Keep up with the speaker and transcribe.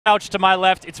couch to my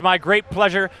left, it's my great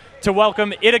pleasure to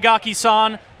welcome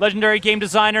Itagaki-san, legendary game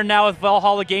designer now with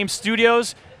Valhalla Game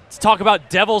Studios, to talk about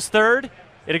Devil's Third.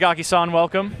 Itagaki-san,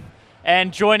 welcome.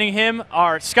 And joining him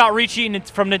are Scott Ricci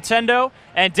from Nintendo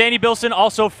and Danny Bilson,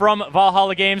 also from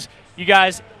Valhalla Games. You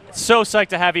guys, so psyched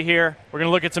to have you here. We're going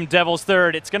to look at some Devil's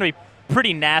Third. It's going to be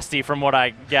pretty nasty from what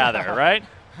I gather, right?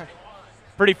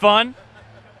 Pretty fun?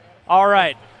 All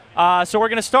right. So we're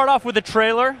going to start off with a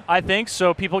trailer, I think,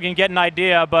 so people can get an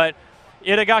idea. But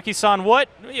Itagaki-san, what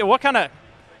do you want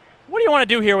to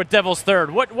do here with Devil's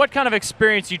Third? What kind of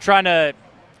experience are you trying to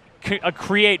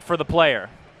create for the player?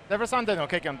 デブさんでの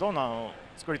経験どんなのを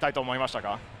作りたいと思いました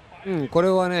か？これ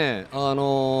はね、シ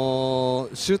ュ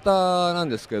ーターなん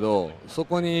ですけど、そ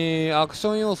こにアクシ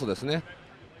ョン要素ですね、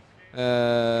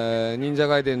忍者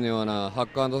ガイデンのようなハッ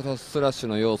ク&スラッシュ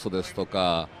の要素ですと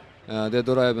か、デッ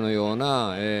ドライブのよう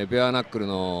な、ベアナックル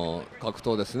の格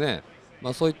闘ですね、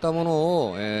そういったもの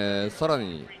を、さら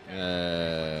に、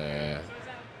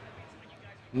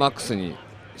マックスに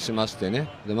しましてね、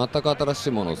で全く新し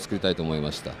いものを作りたいと思い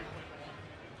ました。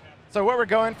So what we're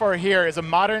going for here is a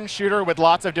modern shooter with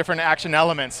lots of different action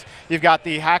elements. You've got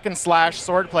the hack and slash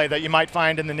swordplay that you might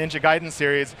find in the Ninja Gaiden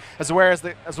series, as well as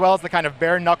the kind of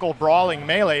bare knuckle brawling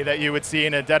melee that you would see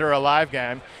in a Dead or Alive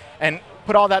game, and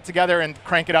put all that together and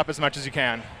crank it up as much as you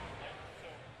can.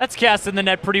 That's casting the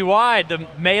net pretty wide. The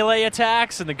melee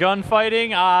attacks and the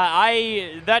gunfighting.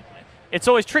 It's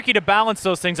always tricky to balance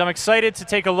those things. I'm excited to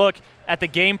take a look at the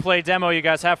gameplay demo you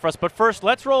guys have for us. But first,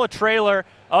 let's roll a trailer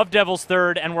of Devil's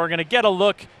Third, and we're going to get a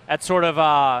look at sort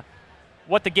of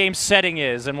what the game setting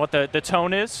is and what the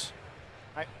tone is.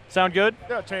 Sound good?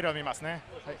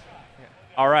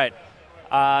 All right.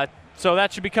 So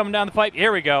that should be coming down the pipe.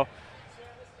 Here we go.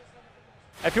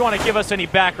 If you want to give us any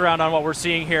background on what we're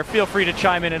seeing here, feel free to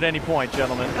chime in at any point,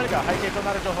 gentlemen.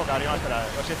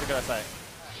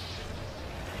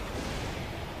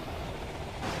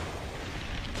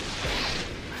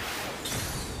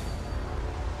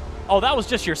 Oh, that was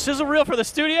just your sizzle reel for the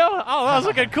studio? Oh, that was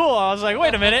looking cool. I was like,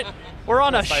 wait a minute. We're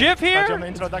on a ship here?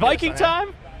 It's Viking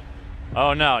time?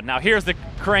 Oh, no. Now here's the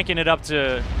cranking it up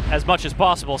to as much as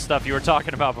possible stuff you were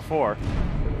talking about before.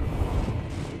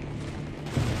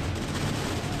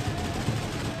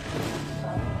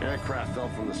 Aircraft fell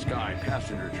from the sky.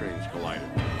 Passenger trains collided.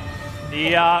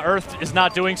 The Earth is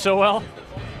not doing so well?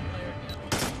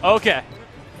 Okay.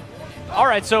 All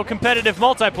right, so competitive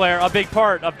multiplayer, a big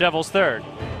part of Devil's Third.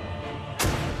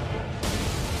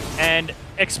 And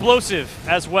explosive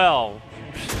as well,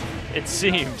 it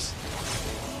seems.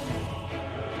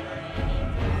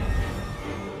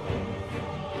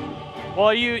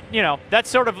 Well, you know, that's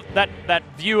sort of that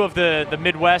view of the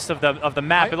Midwest of the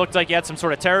map. It looked like you had some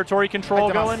sort of territory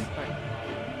control going.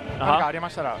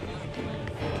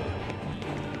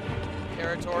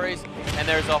 Territories, and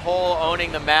there's a whole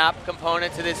owning the map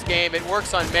component to this game. It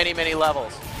works on many, many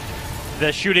levels.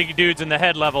 The shooting dudes in the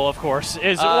head level, of course,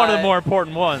 is one of the more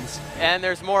important ones. And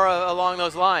there's more along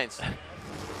those lines.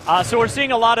 So we're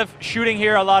seeing a lot of shooting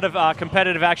here, a lot of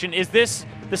competitive action. Is this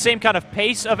the same kind of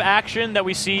pace of action that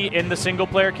we see in the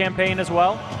single-player campaign as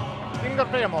well?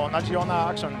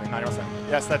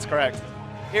 Yes, that's correct.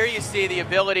 Here you see the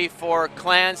ability for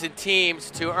clans and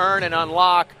teams to earn and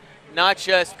unlock not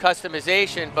just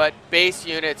customization, but base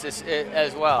units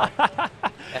as well.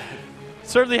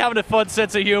 Certainly having a fun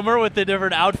sense of humor with the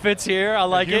different outfits here. I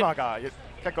like it. Like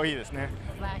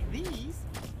these.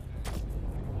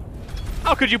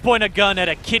 How could you point a gun at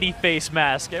a kitty face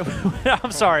mask?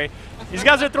 I'm sorry. These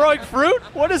guys are throwing fruit?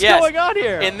 What is going on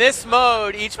here? In this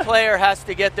mode, each player has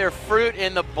to get their fruit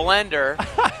in the blender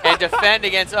and defend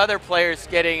against other players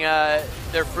getting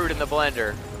their fruit in the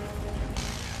blender.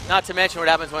 Not to mention what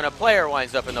happens when a player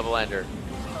winds up in the blender.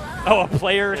 Oh, a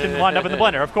player can wind up in the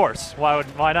blender, of course. Why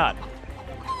not?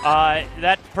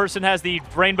 That person has the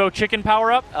rainbow chicken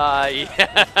power-up?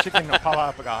 Yeah. Chicken no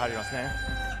power-up.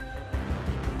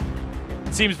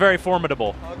 It seems very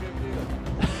formidable.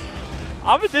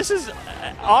 This is,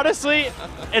 honestly,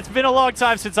 it's been a long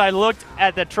time since I looked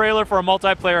at the trailer for a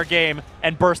multiplayer game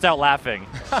and burst out laughing.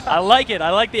 I like it. I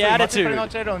like the attitude.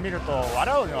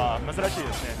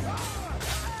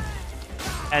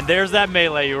 And there's that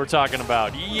melee you were talking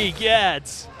about.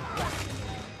 Yeegats.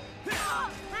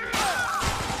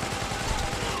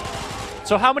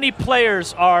 So how many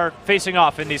players are facing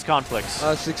off in these conflicts?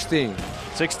 16.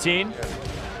 16?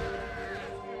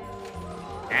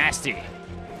 Nasty.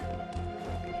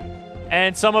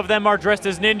 And some of them are dressed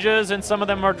as ninjas, and some of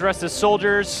them are dressed as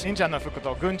soldiers. Yeah.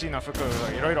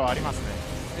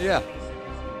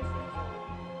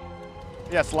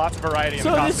 Yes, lots of variety in the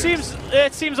So costumes.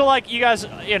 it seems like you guys,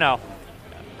 you know,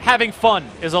 having fun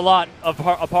is a lot of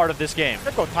a part of this game.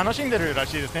 結構楽しんでるら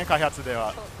しいですね、開発で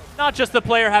は。Not just the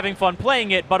player having fun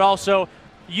playing it, but also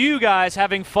you guys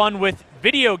having fun with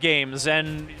video games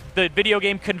and the video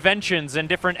game conventions and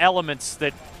different elements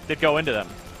that go into them.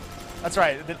 That's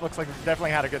right. It looks like we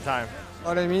definitely had a good time.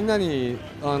 あれみんなに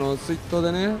ツイート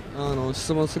でね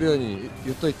質問するように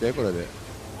言っといてこれで。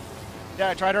Yeah,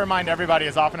 I try to remind everybody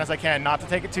as often as I can not to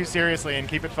take it too seriously and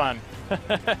keep it fun.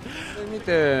 見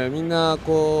てみんな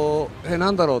こう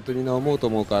なんだろうってみんな思うと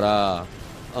思うから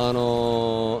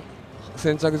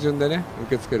先着順でね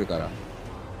受け付けるから。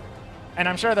And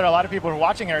I'm sure there are a lot of people who are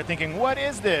watching it are thinking, what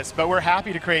is this? But we're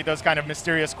happy to create those kind of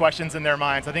mysterious questions in their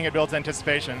minds. I think it builds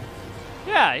anticipation.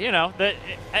 Yeah, you know,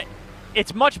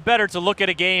 it's much better to look at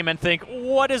a game and think,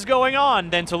 what is going on,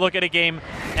 than to look at a game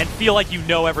and feel like you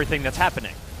know everything that's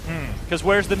happening. Because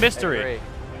where's the mystery?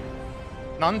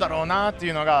 なんだろうなって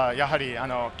いうのがやはり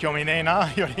興味ねえ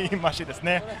なよりマシです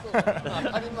ね。当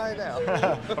たり前だよ。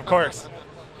Of course.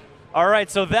 All right,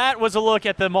 so that was a look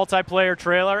at the multiplayer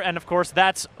trailer, and of course,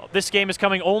 this game is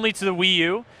coming only to the Wii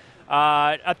U.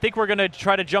 I think we're going to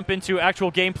try to jump into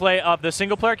actual gameplay of the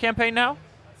single-player campaign now.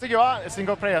 次はシン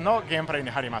グルプレイヤーのゲームプレイに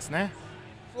入りますね。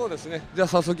そうですね。じゃあ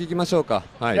早速行きましょうか。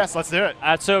はい。Yes, let's do it.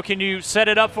 So can you set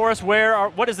it up for us?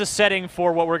 What is the setting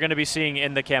for what we're going to be seeing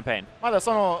in the campaign? まだ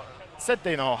その設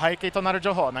定の背景となる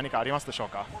情報は何かありますでしょう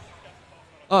か？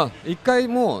一回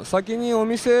もう先にお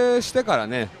見せしてから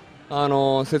ね。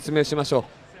説明しましょ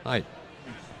う。はい。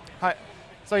はい。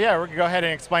So yeah, we're gonna go ahead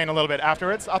and explain a little bit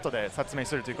afterwards. 後で説明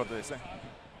するということですね。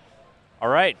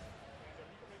All right.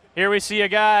 Here we see a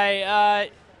guy,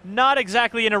 not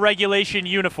exactly in a regulation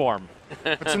uniform.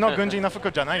 普通の軍人の服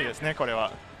じゃないですね、これ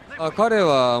は。彼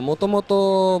はもとも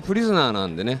とプリズナーな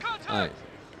んでね。はい。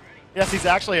Yes, he's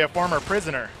actually a former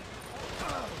prisoner.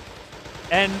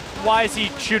 And why is he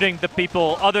shooting the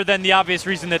people other than the obvious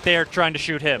reason that they are trying to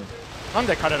shoot him? なん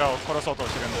で彼らを殺そうと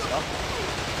してるんですか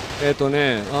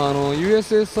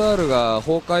？USSR が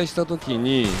崩壊したとき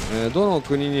に、どの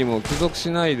国にも帰属し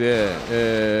ない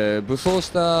で、武装し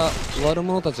た悪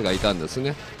者たちがいたんです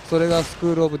ね。それがス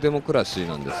クール・オブ・デモクラシー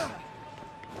なんです。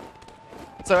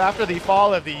So after the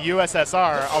fall of the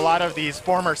USSR, a lot of these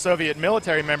former Soviet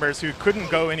military members who couldn't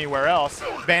go anywhere else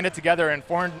banded together and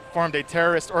formed a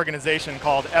terrorist organization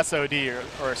called SOD,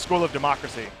 or School of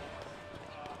Democracy.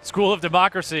 School of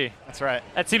Democracy. That's right.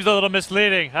 That seems a little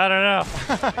misleading. I don't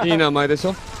know. いい名前でし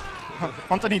ょ？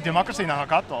本当にデモクラシーなの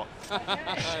かと。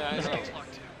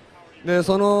で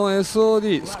その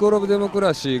SOD スクール・オブ・デモク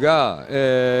ラシーが、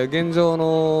現状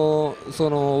のそ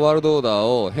のワールドオーダー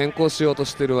を変更しようと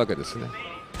しているわけですね。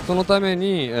そのため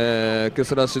に、ケ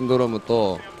スラーシンドローム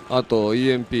とあと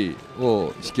EMP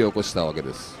を引き起こしたわけ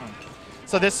です。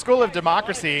So this School of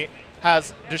Democracy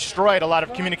has destroyed a lot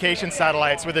of communication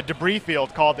satellites with a debris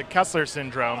field called the Kessler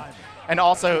syndrome, and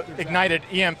also ignited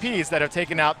EMPs that have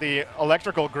taken out the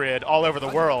electrical grid all over the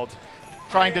world,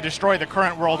 trying to destroy the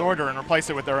current world order and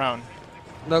replace it with their own.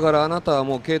 だからあなたは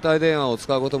もう携帯電話を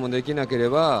使うこともできなけれ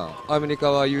ば、アメリ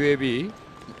カは UAB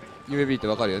って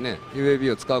わかるよね。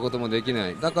UAB を使うこともできな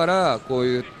い。だからこう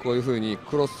いう風に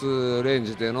クロスレン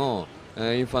ジでの、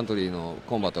インファントリーの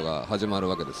コンバットが始まる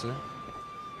わけですね。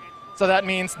So that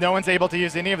means no one's able to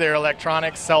use any of their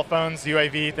electronics, cell phones,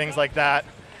 UAV, things like that.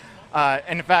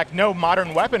 And in fact, no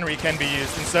modern weaponry can be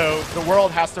used, and so the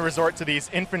world has to resort to these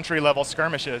infantry-level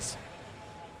skirmishes.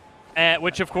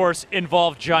 Which, of course,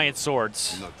 involve giant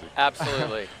swords.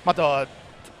 Absolutely. また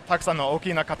たくさんの大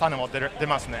きな刀も出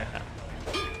ますね。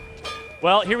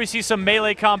Well, here we see some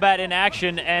melee combat in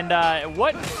action, and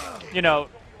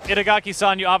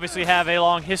Itagaki-san, you obviously have a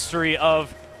long history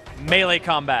of melee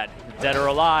combat, Dead or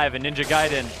Alive and Ninja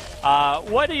Gaiden.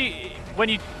 When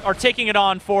you are taking it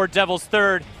on for Devil's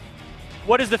Third,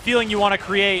 what is the feeling you want to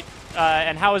create,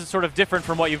 and how is it sort of different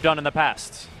from what you've done in the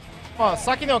past? まあ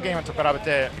先のゲームと比べ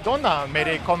てどんなメ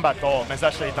レーコンバットを目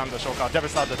指していたんでしょうか、デブ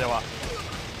スタートでは。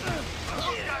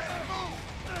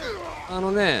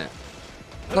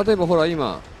例えばほら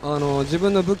今自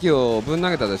分の武器をぶん投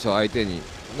げたでしょ相手に。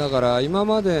だから今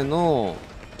までの、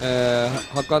ハ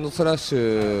ッカー&スラッシ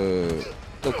ュ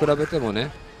と比べてもね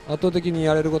圧倒的に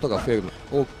やれることが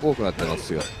多くなってま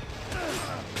すよ。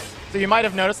So you might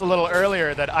have noticed a little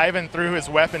earlier that Ivan threw his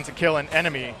weapon to kill an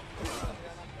enemy.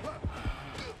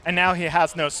 And now he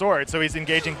has no sword, so he's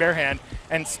engaging bare hand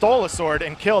and stole a sword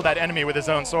and killed that enemy with his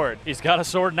own sword. He's got a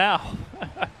sword now.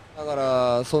 だか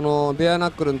らそのベアナ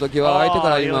ックルの時は相手か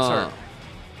ら今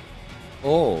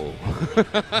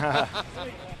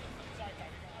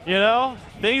You know,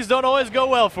 things don't always go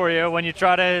well for you when you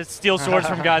try to steal swords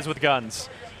from guys with guns.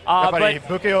 やっぱり But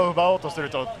武器を奪おうとする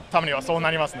とたまにはそうな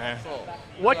りますね。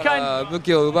 what だか kind? ら武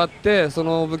器を奪ってそ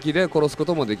の武器で殺すこ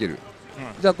ともできる、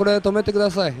じゃあこれ止めてくだ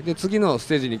さい。で次のス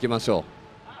テージに行きましょ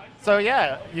So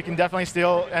yeah, you can definitely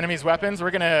steal enemies' weapons. We're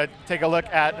gonna take a look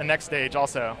at the next stage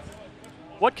also.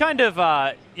 What kind of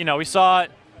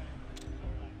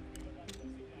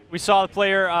we saw the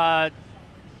player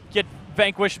get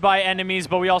vanquished by enemies,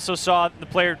 but we also saw the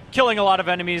player killing a lot of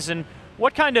enemies. And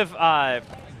what kind of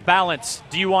balance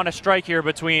do you want to strike here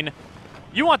between?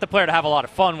 You want the player to have a lot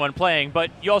of fun when playing, but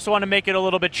you also want to make it a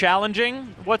little bit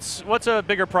challenging. What's a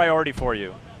bigger priority for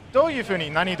you? どういうふう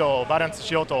に難易度をバランス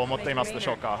しようと思っていますでし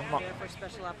ょうか。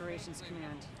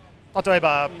例え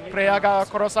ばプレイヤーが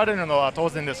殺されるのは当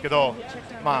然ですけど、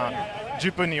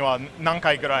10分には何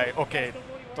回ぐらい OK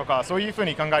とかそういうふう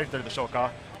に考えているでしょう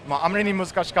か。あまりに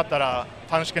難しかったら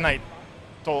楽しくない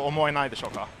と思えないでしょ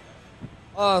うか。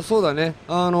そうだね、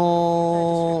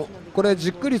これじ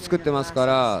っくり作ってますか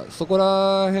ら、そこ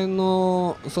ら辺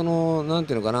のそのなん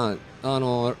ていうのかな、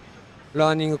ラ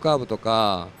ーニングカーブと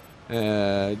か、デ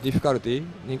ィフィカルティ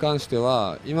に関して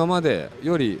は今まで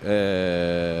より、し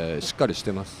っかりし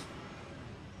てます。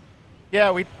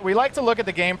Yeah, we like to look at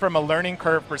the game from a learning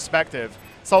curve perspective.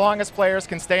 So long as players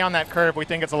can stay on that curve, we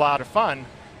think it's a lot of fun.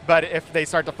 But if they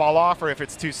start to fall off or if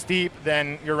it's too steep,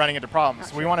 then you're running into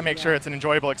problems. We want to make sure it's an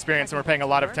enjoyable experience, and we're paying a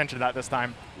lot of attention to that this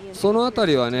time. そのあた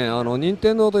りはね、任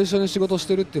天堂と一緒に仕事し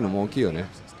てるっていうのも大きいよね。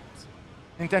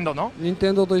Nintendo の？任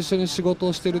天堂と一緒に仕事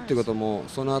をしてるっていうことも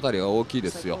そのあたりは大きいで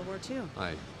すよ。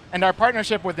はい。And our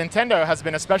partnership with Nintendo has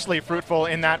been especially fruitful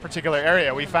in that particular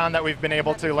area. We found that we've been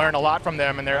able to learn a lot from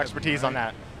them and their expertise on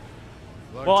that.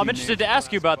 Well, I'm interested to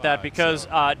ask you about that because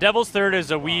Devil's Third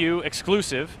is a Wii U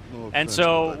exclusive, and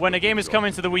so when a game is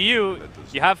coming to the Wii U,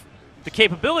 you have the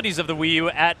capabilities of the Wii U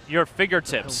at your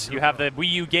fingertips. You have the Wii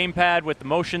U gamepad with the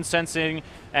motion sensing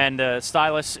and the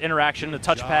stylus interaction, the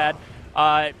touchpad.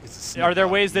 Are there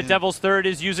ways that Devil's Third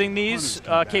is using these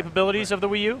capabilities of the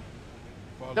Wii U?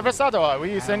 Devil's Third は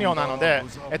Wii U 専用なので、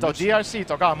DRC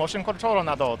とかモーションコントローラー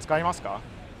などを使いますか？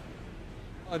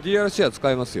 DRC は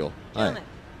使いますよ。はい。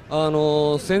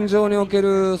戦場におけ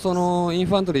るそのイン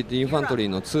ファントリーってインファントリー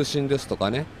の通信ですとか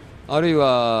ね、あるい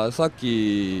はさっ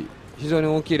き非常に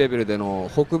大きいレベルでの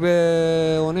北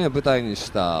米をね舞台にし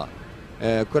た、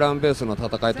クラウンベースの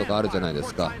戦いとかあるじゃないで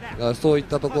すか。だからそういっ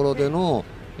たところでの、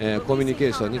コミュニ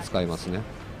ケーションに使いますね。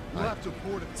はい。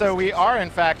So we are in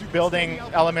fact building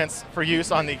elements for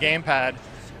use on the gamepad.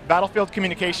 Battlefield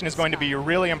communication is going to be a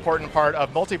really important part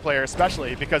of multiplayer,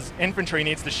 especially because infantry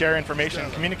needs to share information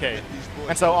and communicate.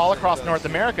 And so all across North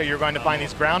America, you're going to find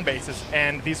these ground bases,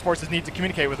 and these forces need to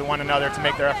communicate with one another to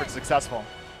make their efforts successful.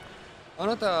 あ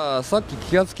なたさっき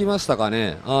気がつきましたか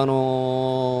ね、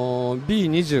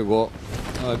B25、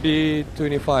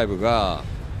B25 が、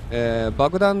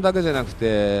爆弾だけじゃなく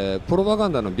てプロパガ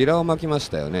ンダのビラを巻きまし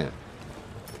たよね。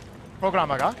プログラ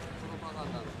マーが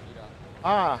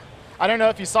？I don't know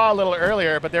if you saw a little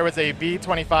earlier, but there was a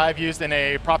B-25 used in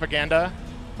a propaganda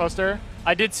poster.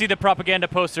 I did see the propaganda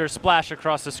poster splash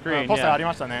across the screen. ポスターあり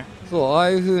ましたね。そう、ああ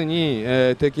いうふうに、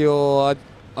敵を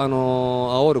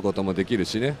煽ることもできる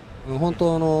しね。本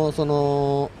当のそ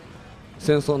の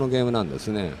戦争のゲームなんです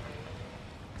ね。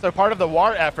So part of the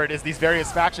war effort is these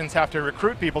various factions have to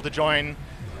recruit people to join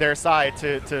their side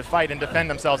to fight and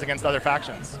defend themselves against other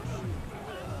factions.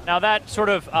 Now that sort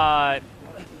of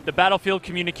the battlefield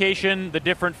communication, the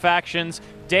different factions.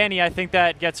 Danny, I think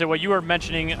that gets at what you were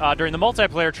mentioning during the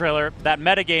multiplayer trailer, that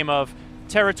metagame of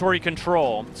territory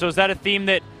control. So is that a theme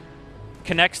that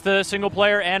connects the single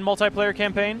player and multiplayer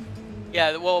campaign?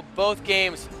 Yeah, well, both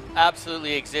games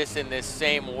absolutely exist in this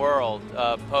same world,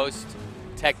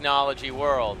 post-technology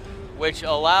world, which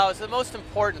allows, the most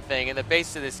important thing in the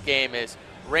base of this game is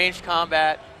ranged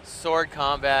combat, sword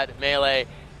combat, melee,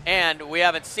 and we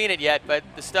haven't seen it yet, but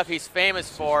the stuff he's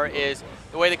famous for is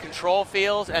the way the control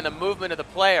feels and the movement of the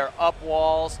player up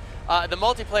walls. The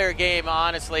multiplayer game,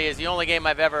 honestly, is the only game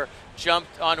I've ever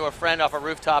jumped onto a friend off a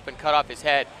rooftop and cut off his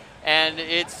head. And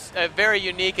it's a very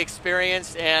unique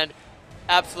experience and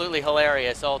absolutely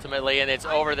hilarious, ultimately, and its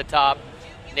over-the-top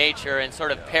nature and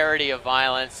sort of parody of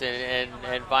violence and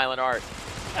violent art.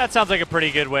 That sounds like a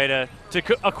pretty good way to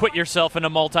acquit yourself in a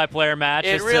multiplayer match.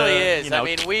 It really is. I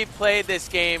mean, we played this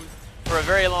game for a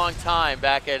very long time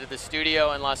back at the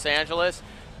studio in Los Angeles,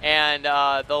 and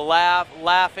the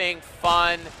laughing,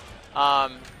 fun,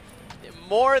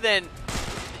 more than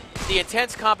the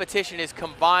intense competition is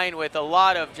combined with a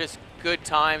lot of just good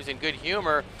times and good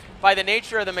humor by the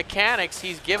nature of the mechanics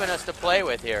he's given us to play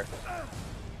with here.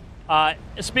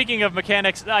 Speaking of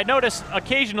mechanics, I notice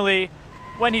occasionally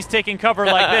when he's taking cover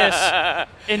like this,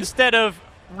 instead of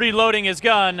reloading his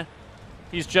gun,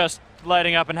 he's just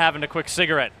lighting up and having a quick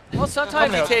cigarette. Well,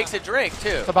 sometimes he takes a drink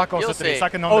too. You'll see.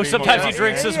 Oh, sometimes he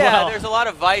drinks as well. Yeah, there's a lot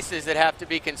of vices that have to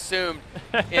be consumed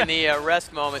in the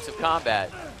rest moments of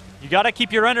combat. You got to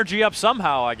keep your energy up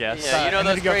somehow, I guess. Yeah, you know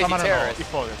those crazy terrorists.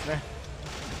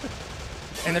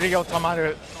 エネルギーを貯ま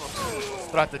る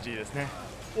ストラテジーですね。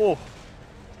 Oh.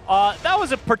 That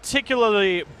was a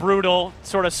particularly brutal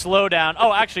sort of slowdown.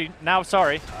 Oh, actually, now,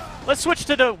 sorry. Let's switch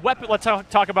to the weapon. Let's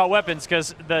talk about weapons,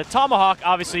 because the tomahawk,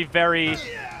 obviously very,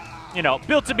 you know,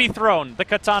 built to be thrown. The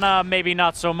katana, maybe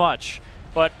not so much.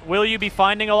 But will you be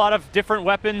finding a lot of different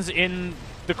weapons in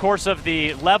the course of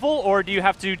the level, or do you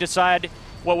have to decide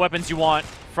what weapons you want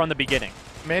from the beginning?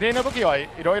 命令の武器はい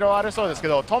ろいろあるそうですけ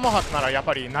ど、トモハックならやっ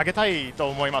ぱり投げたいと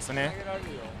思いますね。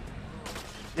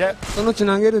そのうち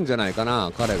投げるんじゃないか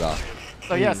な、彼が。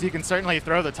So yes, you can certainly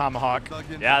throw the tomahawk.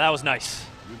 Yeah, that was nice.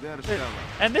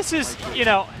 And this is, you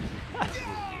know,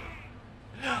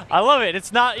 I love it.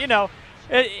 It's not, you know,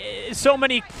 so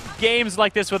many games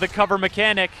like this with a cover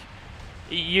mechanic,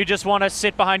 you just want to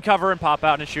sit behind cover and pop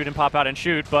out and shoot and pop out and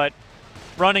shoot, but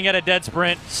running at a dead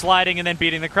sprint, sliding and then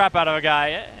beating the crap out of a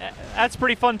guy, that's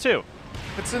pretty fun too.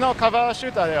 普通のカバーシュ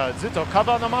ーターではずっとカ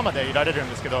バーのままでいられるん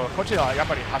ですけど、こっちはやっ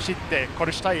ぱり走って殺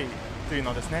したいという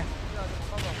のですね。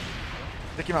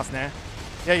できますね。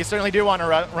Yeah, you certainly do want to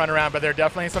run around, but there are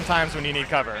definitely some times when you need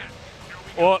cover.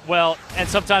 Well, and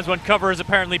sometimes when cover is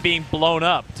apparently being blown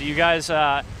up. Do you guys,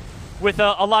 with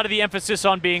a lot of the emphasis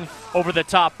on being over the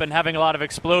top and having a lot of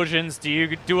explosions, do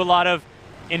you do a lot of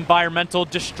environmental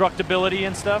destructibility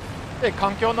and stuff? で、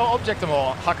環境のオブジェクト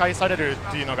も破壊されるっ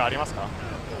ていうのがありますか？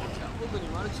特に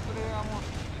マルチプレイヤーも、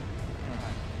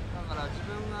だから自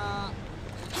分が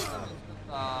作っ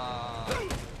た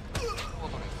フォ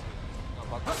ートレスが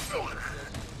爆発してだか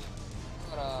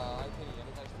ら相手にや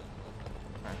り返してく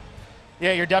ださい。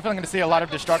 Yeah, you're definitely going to see a lot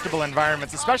of destructible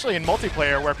environments, especially in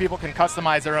multiplayer, where people can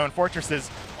customize their own fortresses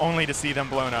only to see them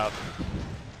blown up.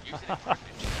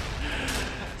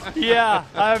 Yeah,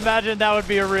 I imagine that would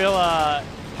be a real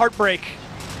heartbreak.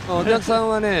 お客さん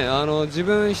はね、自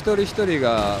分一人一人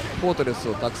がフォートレス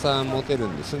をたくさん持てる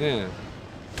んですね。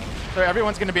So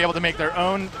everyone's going to be able to make their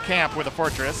own camp with a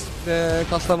fortress. で、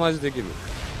カスタマイズできる。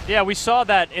Yeah, we saw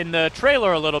that in the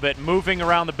trailer a little bit, moving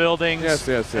around the buildings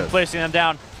and placing them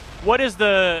down. What is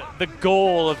the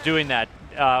goal of doing that?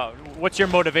 What's your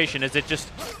motivation? Is it just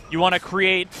you want to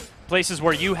create places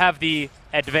where you have the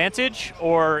advantage,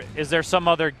 or is there some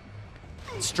other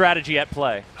strategy at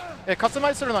play? カスタマ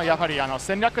イズするのはやはり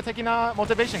戦略的なモ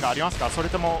チベーションがありますか？それ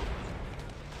とも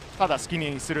ただ好き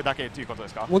にするだけということで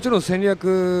すか？もちろん戦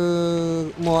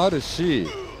略もあるし、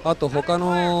あと他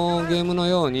のゲームの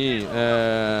ように、ス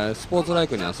ポーツライ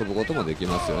クに遊ぶこともでき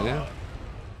ますよね。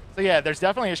So yeah, there's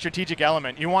definitely a strategic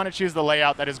element. You want to choose the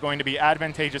layout that is going to be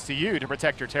advantageous to you to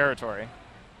protect your territory.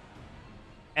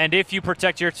 And if you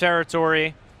protect your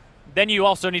territory, then you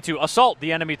also need to assault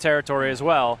the enemy territory as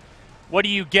well. What do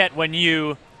you get when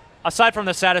you, aside from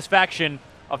the satisfaction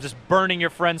of just burning your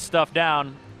friend's stuff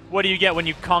down, what do you get when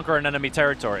you conquer an enemy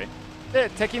territory? で、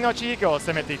敵の地域を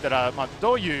攻めていったら、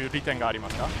どういう利点がありま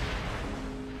すか？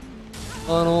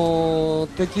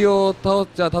敵を倒っ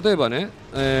ちゃ例えばね、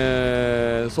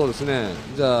そうですね、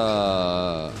じ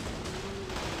ゃあ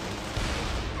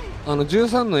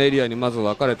13のエリアにまず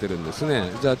分かれてるんです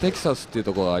ね。じゃあテキサスっていう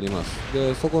ところがあります。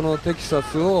でそこのテキサ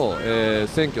スを、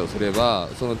占拠すれば、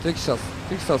そのテキサ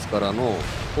スからの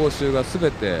報酬がす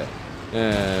べて、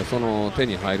その手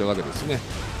に入るわけですね。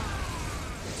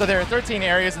So there are 13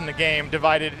 areas in the game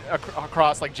divided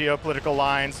across like geopolitical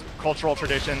lines, cultural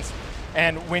traditions,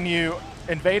 and when you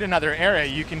invade another area,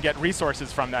 you can get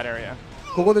resources from that area.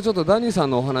 ここでちょっとダニーさん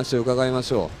のお話を伺いま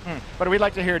しょう。But we'd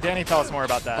like to hear Danny tell us more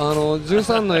about that.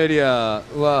 13のエリア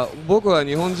は僕は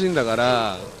日本人だか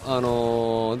ら、ダニ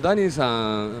ー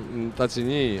さんたち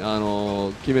に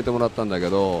決めてもらったんだけ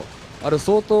ど、あれ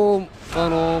相当ポ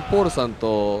ールさん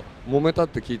と揉めたっ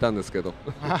て聞いたんですけど。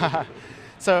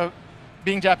So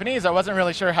being Japanese, I wasn't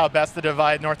really sure how best to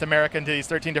divide North America into these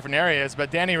 13 different areas,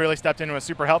 but Danny really stepped in and was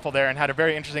super helpful there and had a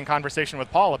very interesting conversation with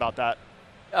Paul about that.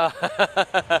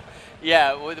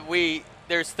 Yeah,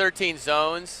 there's 13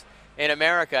 zones in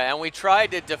America, and we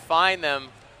tried to define them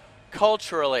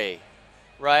culturally,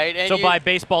 right? And so by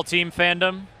baseball team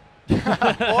fandom?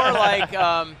 Or like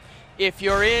if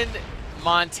you're in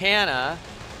Montana,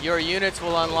 your units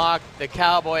will unlock the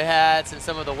cowboy hats and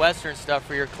some of the Western stuff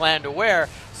for your clan to wear,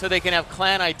 so they can have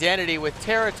clan identity with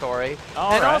territory,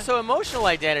 and also emotional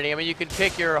identity. I mean, you can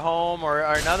pick your home or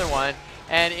another one.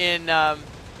 And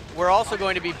we're also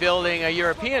going to be building a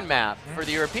European map for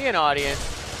the European audience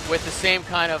with the same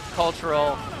kind of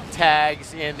cultural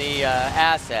tags in the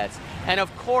assets. And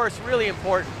of course, really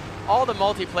important, all the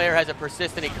multiplayer has a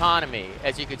persistent economy,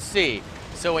 as you could see.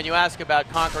 So when you ask about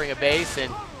conquering a base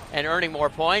and earning more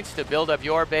points to build up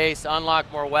your base,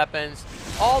 unlock more weapons,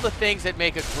 all the things that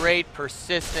make a great,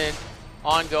 persistent,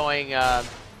 ongoing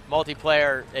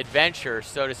multiplayer adventure,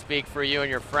 so to speak, for you and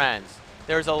your friends.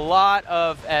 There's a lot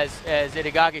of, as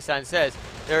Itagaki-san says,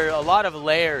 there are a lot of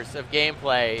layers of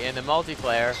gameplay in the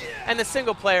multiplayer and the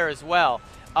single player as well.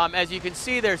 As you can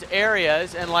see, there's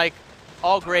areas, and like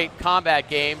all great combat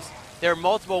games, there are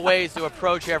multiple ways to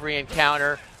approach every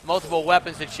encounter, multiple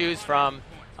weapons to choose from,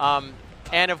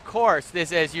 and of course,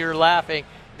 this, as you're laughing,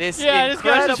 this incredible... this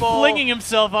guy's just flinging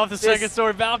himself off the second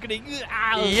story balcony.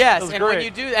 Yes, and when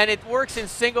you do, and it works in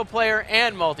single player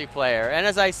and multiplayer. And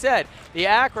as I said, the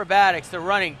acrobatics, the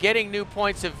running, getting new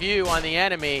points of view on the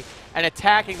enemy, and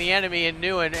attacking the enemy in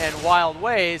new and wild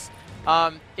ways,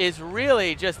 is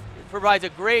really just provides a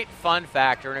great fun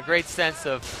factor and a great sense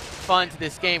of fun to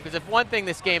this game. Because if one thing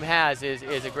this game has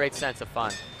is a great sense of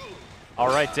fun. All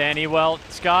right, Danny. Well,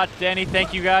 Scott, Danny,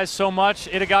 thank you guys so much.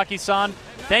 Itagaki-san,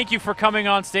 thank you for coming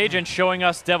on stage and showing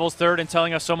us Devil's Third and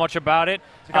telling us so much about it.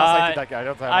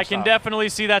 I can definitely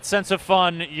see that sense of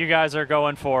fun you guys are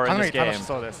going for in this game.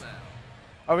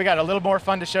 Oh, we got a little more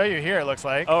fun to show you here, it looks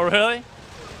like. Oh, really?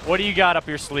 What do you got up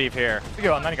your sleeve here?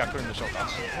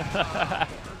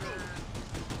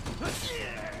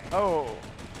 Oh.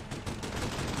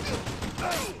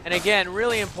 And again,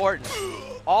 really important.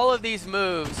 All of these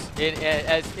moves,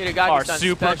 as Itagaki-san's are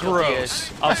super specialty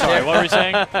gross. I'm sorry, what were you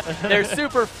saying? They're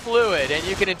super fluid, and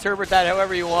you can interpret that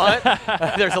however you want.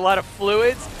 There's a lot of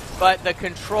fluids, but the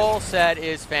control set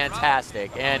is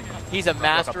fantastic. And he's a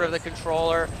master of the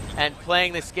controller, and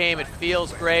playing this game, it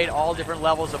feels great. All different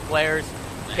levels of players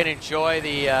can enjoy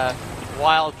the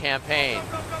wild campaign.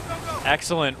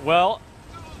 Excellent. Well,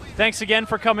 thanks again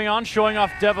for coming on, showing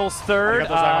off Devil's Third.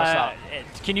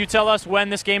 Can you tell us when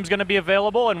this game's going to be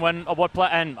available and when,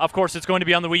 and of course it's going to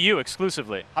be on the Wii U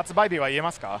exclusively?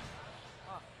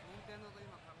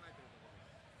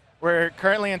 We're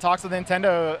currently in talks with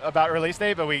Nintendo about release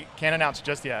date, but we can't announce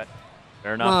just yet.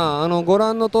 Fair enough. ご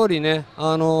覧の通りね、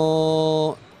か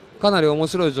なり面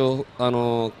白い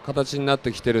形になっ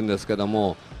てきてるんですけど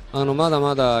も、まだ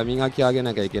まだ磨き上げ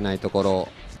なきゃいけないところ、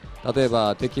例え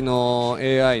ば敵の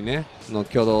AI ねの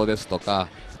挙動ですとか、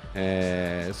そう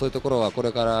いうところはこ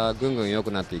れからぐんぐん良く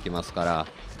なっていきますから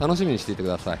楽しみにしていてく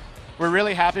ださい。We're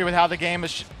really happy with how the game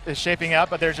is shaping up,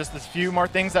 but there's just a few more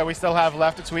things that we still have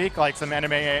left to tweak, like some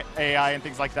anime AI and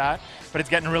things like that. But it's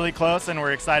getting really close, and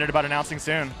we're excited about announcing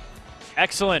soon.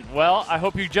 Excellent. Well, I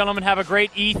hope you gentlemen have a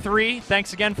great E3.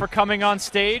 Thanks again for coming on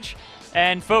stage.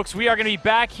 And folks, we are going to be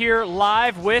back here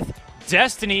live with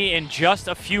Destiny in just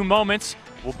a few moments.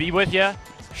 We'll be with you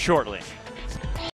shortly.